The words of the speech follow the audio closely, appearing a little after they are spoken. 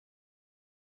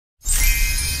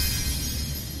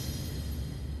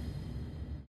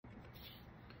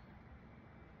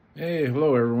Hey,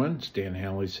 hello everyone. It's Dan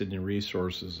Halley, Sidney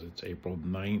Resources. It's April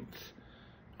 9th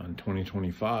on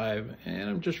 2025, and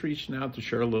I'm just reaching out to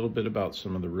share a little bit about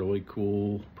some of the really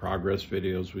cool progress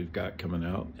videos we've got coming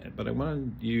out. But I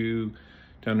wanted you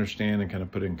to understand and kind of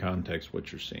put in context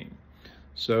what you're seeing.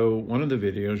 So one of the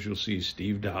videos you'll see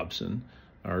Steve Dobson,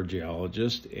 our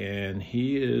geologist, and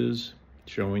he is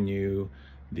showing you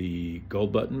the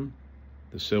gold button,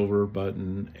 the silver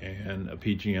button, and a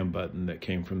PGM button that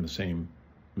came from the same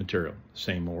material,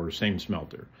 same ore, same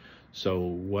smelter. So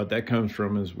what that comes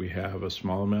from is we have a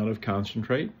small amount of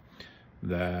concentrate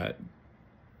that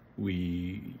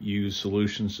we use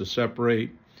solutions to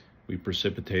separate, we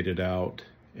precipitate it out,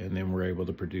 and then we're able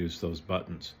to produce those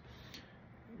buttons.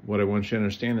 What I want you to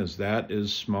understand is that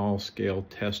is small scale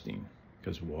testing,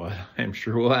 because what I'm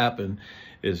sure will happen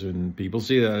is when people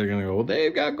see that, they're going to go, well,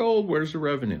 they've got gold, where's the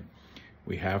revenue?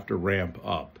 We have to ramp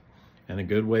up. And a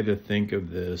good way to think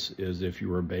of this is if you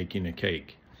were baking a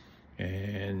cake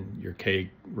and your cake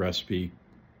recipe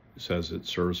says it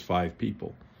serves 5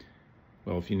 people.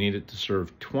 Well, if you need it to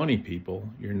serve 20 people,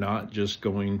 you're not just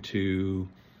going to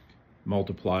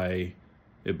multiply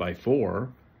it by 4.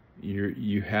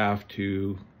 You have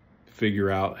to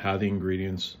figure out how the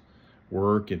ingredients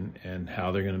work and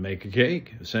how they're going to make a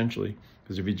cake, essentially.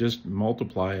 Because if you just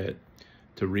multiply it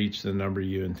to reach the number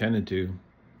you intended to,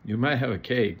 you might have a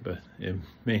cake, but it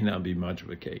may not be much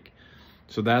of a cake.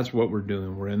 So that's what we're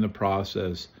doing. We're in the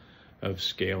process of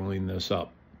scaling this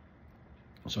up.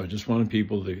 So I just wanted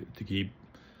people to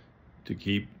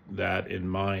keep that in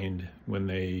mind when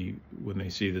they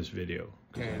see this video.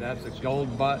 Okay, that's a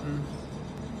gold button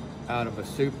out of a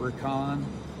supercon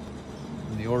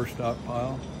in the ore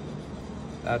stockpile.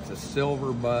 That's a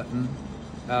silver button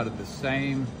out of the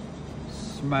same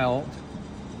smelt.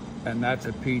 And that's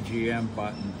a PGM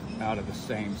button out of the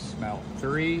same smelt.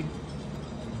 3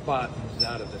 buttons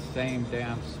out of the same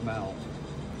damn smelt.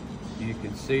 You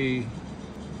can see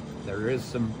there is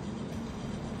some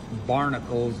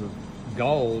barnacles of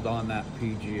gold on that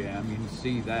PGM. You can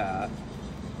see that.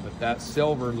 But that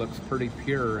silver looks pretty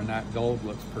pure and that gold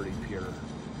looks pretty pure.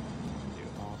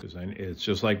 It's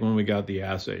just like when we got the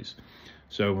assays.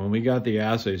 So when we got the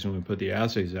assays and we put the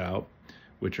assays out,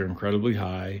 which are incredibly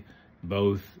high,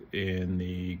 both in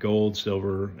the gold,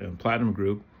 silver, and platinum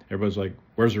group, everybody's like,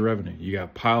 where's the revenue? You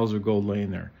got piles of gold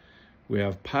laying there. We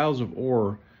have piles of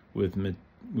ore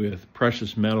with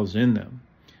precious metals in them,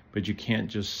 but you can't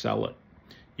just sell it.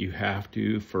 You have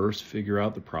to first figure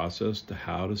out the process to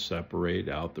how to separate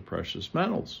out the precious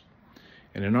metals.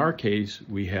 And in our case,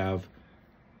 we have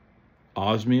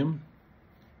osmium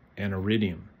and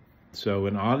iridium. So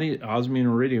in osmium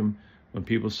and iridium, when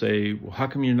people say, well, how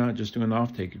come you're not just doing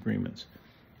offtake agreements?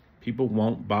 People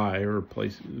won't buy, or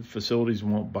facilities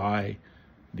won't buy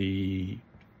the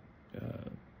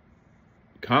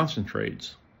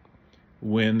concentrates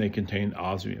when they contain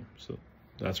osmium. So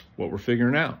that's what we're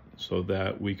figuring out so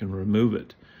that we can remove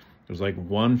it. There's like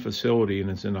one facility,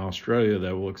 and it's in Australia,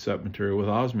 that will accept material with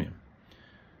osmium.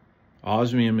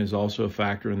 Osmium is also a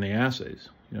factor in the assays.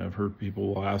 You know, I've heard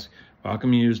people will ask, well, how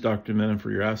come you use Dr. Menon for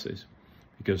your assays?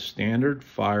 Because standard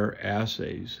fire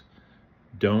assays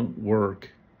don't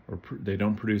work, or they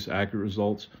don't produce accurate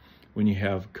results when you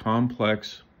have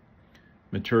complex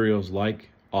materials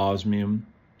like osmium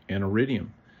and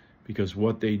iridium. Because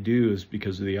what they do is,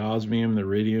 because of the osmium, the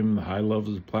iridium, the high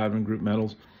levels of platinum group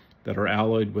metals that are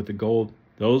alloyed with the gold,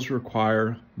 those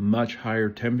require much higher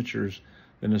temperatures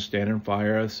than a standard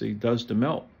fire assay does to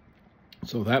melt.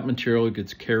 So that material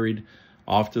gets carried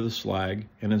off to the slag,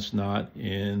 and it's not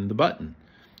in the button.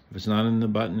 If it's not in the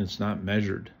button, it's not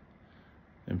measured.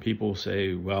 And people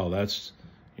say, well, that's,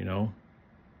 you know,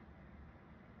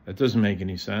 that doesn't make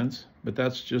any sense. But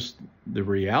that's just the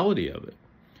reality of it,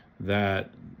 that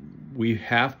we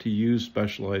have to use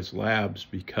specialized labs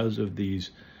because of these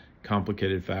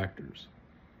complicated factors,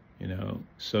 you know.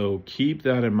 So keep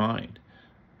that in mind.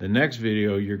 The next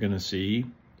video you're going to see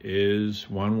is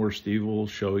one where Steve will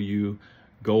show you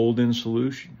gold in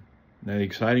solution. Now, the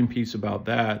exciting piece about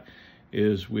that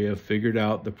is we have figured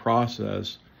out the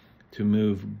process to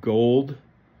move gold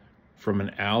from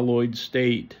an alloyed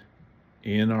state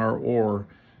in our ore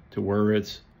to where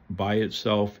it's by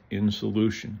itself in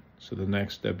solution. So the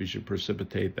next step is you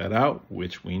precipitate that out,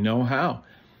 which we know how.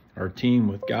 Our team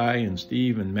with Guy and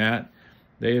Steve and Matt,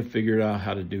 they have figured out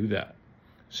how to do that.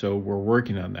 So we're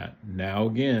working on that. Now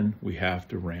again, we have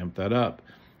to ramp that up.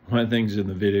 One of the things in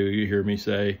the video you hear me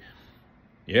say,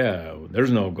 yeah,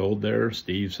 there's no gold there.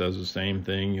 Steve says the same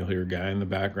thing. You'll hear a guy in the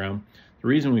background. The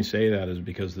reason we say that is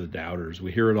because of the doubters.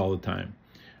 We hear it all the time.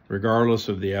 Regardless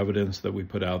of the evidence that we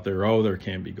put out there, oh, there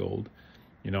can't be gold.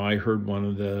 You know, I heard one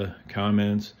of the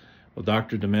comments, well,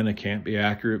 Dr. Demena can't be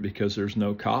accurate because there's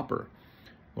no copper.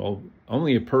 Well,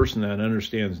 only a person that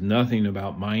understands nothing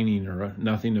about mining or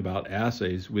nothing about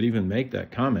assays would even make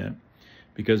that comment,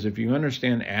 because if you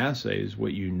understand assays,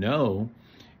 what you know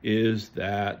is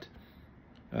that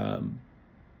an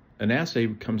assay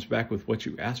comes back with what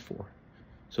you asked for.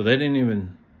 So they didn't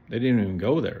even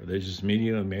go there. They just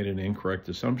immediately made an incorrect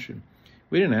assumption.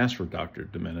 We didn't ask for Dr.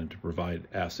 Demena to provide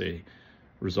assay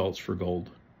results for gold.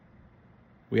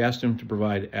 We asked him to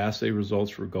provide assay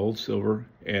results for gold, silver,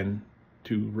 and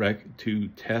to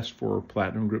test for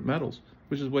platinum group metals,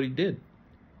 which is what he did.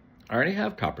 I already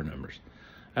have copper numbers.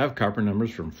 I have copper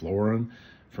numbers from Florin,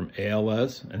 from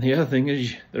ALS, and the other thing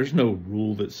is there's no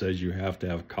rule that says you have to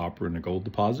have copper in a gold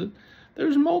deposit.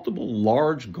 There's multiple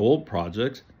large gold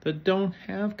projects that don't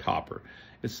have copper.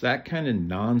 It's that kind of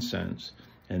nonsense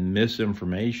and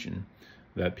misinformation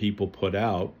that people put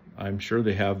out. I'm sure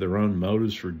they have their own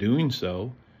motives for doing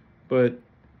so, but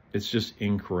it's just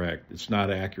incorrect. It's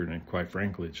not accurate, and quite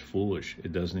frankly, it's foolish.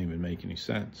 It doesn't even make any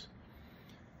sense.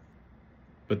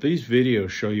 But these videos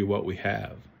show you what we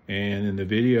have. And in the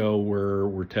video where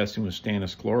we're testing with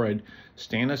stannous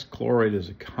chloride is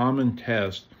a common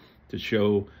test to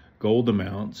show gold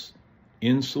amounts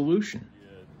in solution.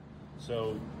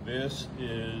 So this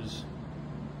is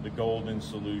the gold in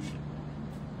solution.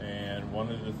 And one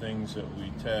of the things that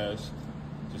we test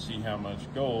to see how much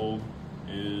gold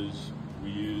is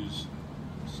we use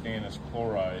stannous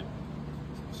chloride.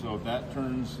 So if that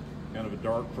turns kind of a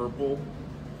dark purple,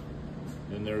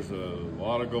 then there's a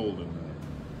lot of gold in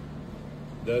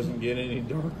there. Doesn't get any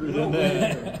darker than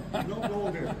that. No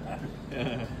gold here.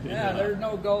 Yeah, there's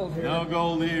no gold here. No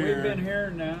gold here. We've been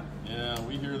hearing that. Yeah,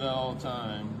 we hear that all the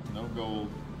time. No gold.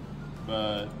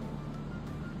 But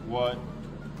what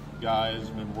Guy has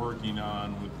been working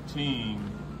on with the team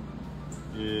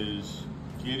is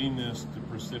getting this to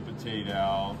precipitate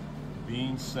out,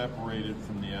 being separated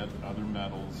from the other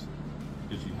metals,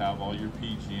 because you have all your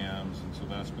PGMs, and so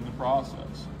that's been the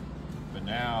process. But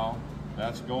now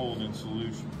that's gold in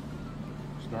solution.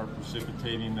 Start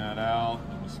precipitating that out,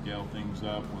 and we scale things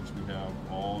up once we have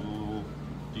all the little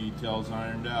details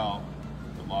ironed out,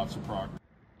 but lots of progress.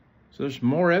 So there's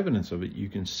more evidence of it. You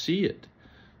can see it.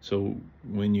 So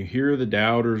when you hear the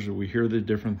doubters or we hear the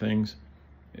different things,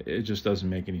 it just doesn't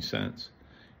make any sense.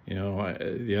 You know,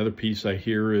 the other piece I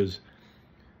hear is,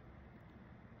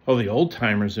 oh, the old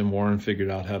timers in Warren figured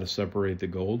out how to separate the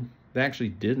gold. They actually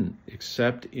didn't,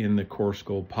 except in the coarse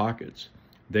gold pockets.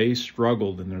 They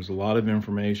struggled, and there's a lot of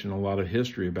information, a lot of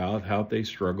history about how they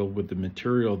struggled with the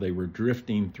material they were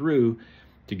drifting through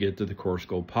to get to the coarse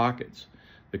gold pockets.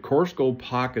 The coarse gold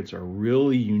pockets are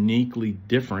really uniquely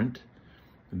different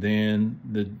than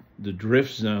the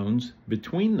drift zones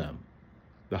between them.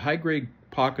 The high-grade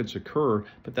pockets occur,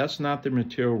 but that's not the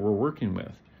material we're working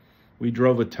with. We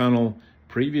drove a tunnel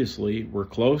previously. We're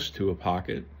close to a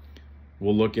pocket.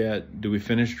 We'll look at, do we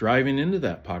finish driving into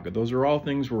that pocket? Those are all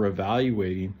things we're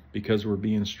evaluating because we're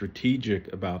being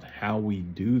strategic about how we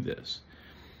do this.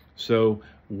 So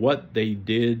what they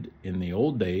did in the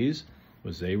old days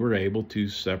was they were able to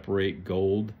separate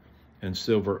gold and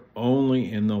silver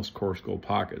only in those coarse gold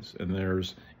pockets. And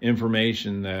there's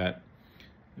information that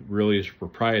really is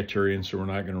proprietary, and so we're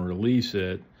not going to release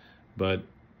it, but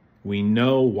we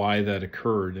know why that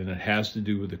occurred, and it has to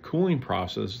do with the cooling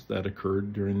process that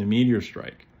occurred during the meteor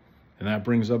strike. And that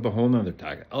brings up a whole nother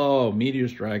topic. Oh, meteor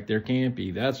strike, there can't be.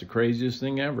 That's the craziest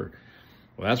thing ever.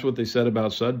 Well, that's what they said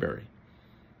about Sudbury.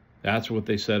 That's what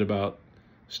they said about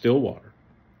Stillwater.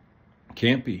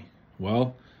 Can't be.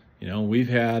 Well, you know, we've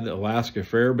had Alaska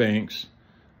Fairbanks,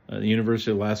 the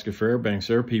University of Alaska Fairbanks,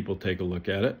 their people take a look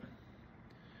at it,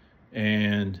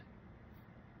 and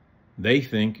they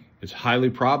think it's highly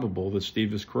probable that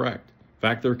Steve is correct. In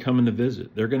fact, they're coming to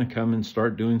visit. They're going to come and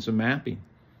start doing some mapping.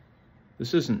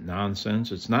 This isn't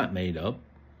nonsense. It's not made up.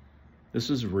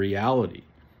 This is reality.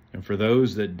 And for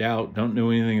those that doubt, don't know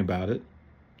anything about it,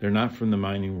 they're not from the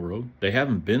mining world. They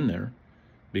haven't been there,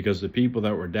 because the people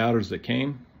that were doubters that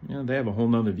came, you know, they have a whole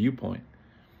nother viewpoint.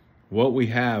 What we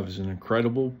have is an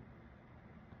incredible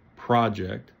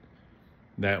project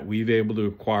that we've able to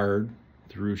acquire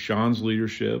through Sean's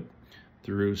leadership,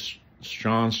 through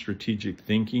Sean's strategic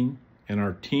thinking, and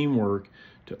our teamwork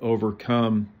to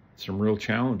overcome some real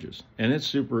challenges. And it's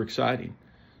super exciting.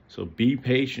 So be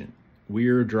patient. We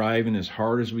are driving as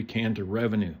hard as we can to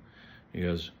revenue,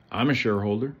 because I'm a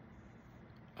shareholder.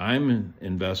 I'm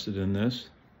invested in this.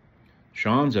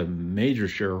 Sean's a major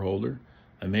shareholder,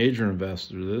 a major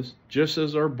investor in this, just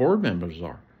as our board members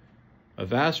are. A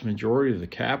vast majority of the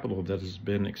capital that has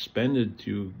been expended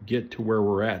to get to where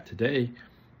we're at today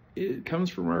it comes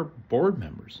from our board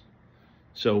members.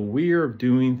 So we are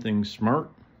doing things smart.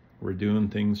 We're doing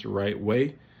things the right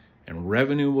way, and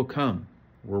revenue will come.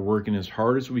 We're working as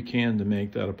hard as we can to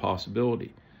make that a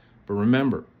possibility. But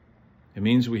remember, it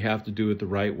means we have to do it the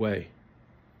right way,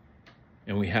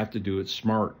 and we have to do it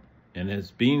smart. And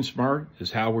as being smart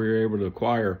is how we were able to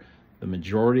acquire the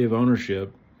majority of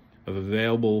ownership of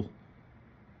available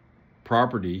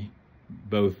property,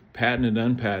 both patented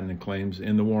and unpatented claims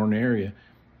in the Warren area,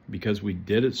 because we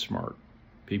did it smart.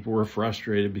 People were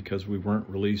frustrated because we weren't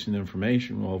releasing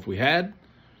information. Well, if we had,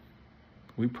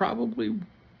 we probably,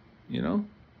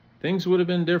 things would have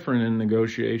been different in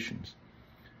negotiations.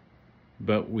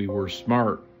 But we were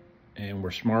smart, and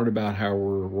we're smart about how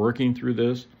we're working through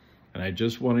this. And I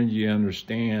just wanted you to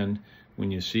understand, when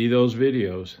you see those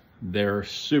videos, they're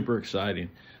super exciting.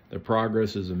 The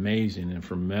progress is amazing. And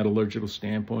from a metallurgical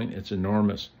standpoint, it's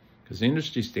enormous, because the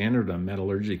industry standard on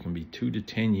metallurgy can be 2 to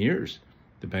 10 years,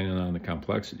 depending on the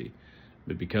complexity.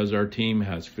 But because our team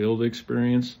has field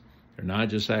experience, they're not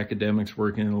just academics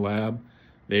working in the lab,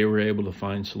 they were able to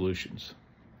find solutions.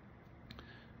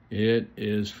 It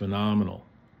is phenomenal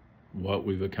what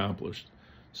we've accomplished.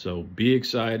 So be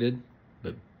excited,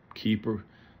 but keep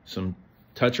some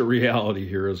touch of reality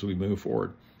here as we move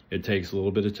forward. It takes a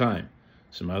little bit of time.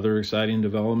 Some other exciting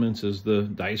developments is the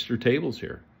Deister tables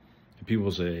here. And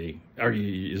people say,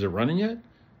 is it running yet?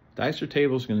 Deister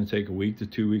table is going to take 1 week to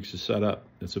 2 weeks to set up.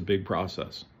 It's a big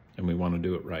process, and we want to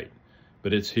do it right.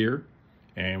 But it's here,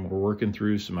 and we're working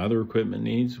through some other equipment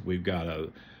needs. We've got a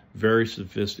very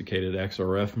sophisticated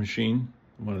XRF machine,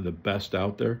 one of the best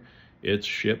out there. It's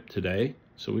shipped today.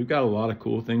 So we've got a lot of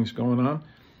cool things going on,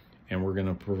 and we're going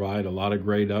to provide a lot of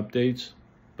great updates,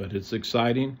 but it's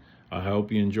exciting. I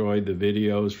hope you enjoyed the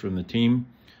videos from the team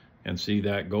and see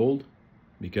that gold,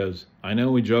 because I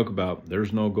know we joke about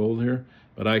there's no gold here,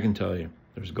 but I can tell you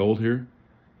there's gold here,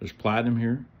 there's platinum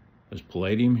here, there's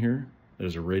palladium here,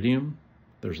 there's iridium,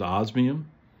 there's osmium,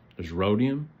 there's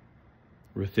rhodium,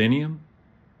 ruthenium,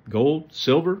 gold,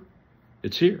 silver.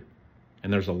 It's here.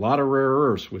 And there's a lot of rare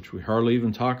earths, which we hardly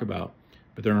even talk about,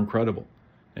 but they're incredible.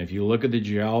 And if you look at the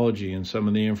geology and some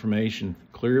of the information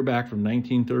clear back from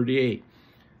 1938,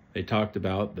 they talked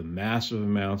about the massive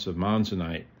amounts of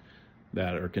monzonite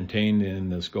that are contained in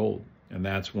this gold. And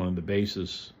that's one of the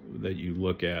bases that you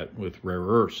look at with rare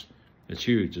earths. It's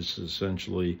huge. It's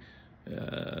essentially,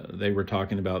 they were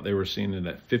talking about, they were seeing it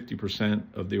at 50%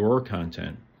 of the ore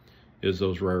content is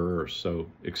those rare earths. So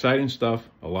exciting stuff,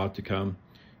 a lot to come.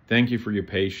 Thank you for your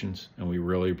patience, and we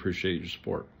really appreciate your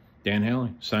support. Dan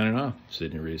Haley, signing off,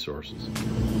 Sidney Resources.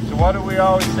 So what do we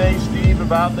always say, Steve,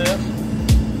 about this?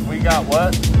 We got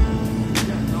what? We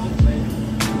got gold, baby.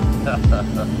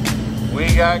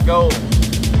 We got gold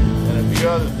and a few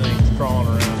other things.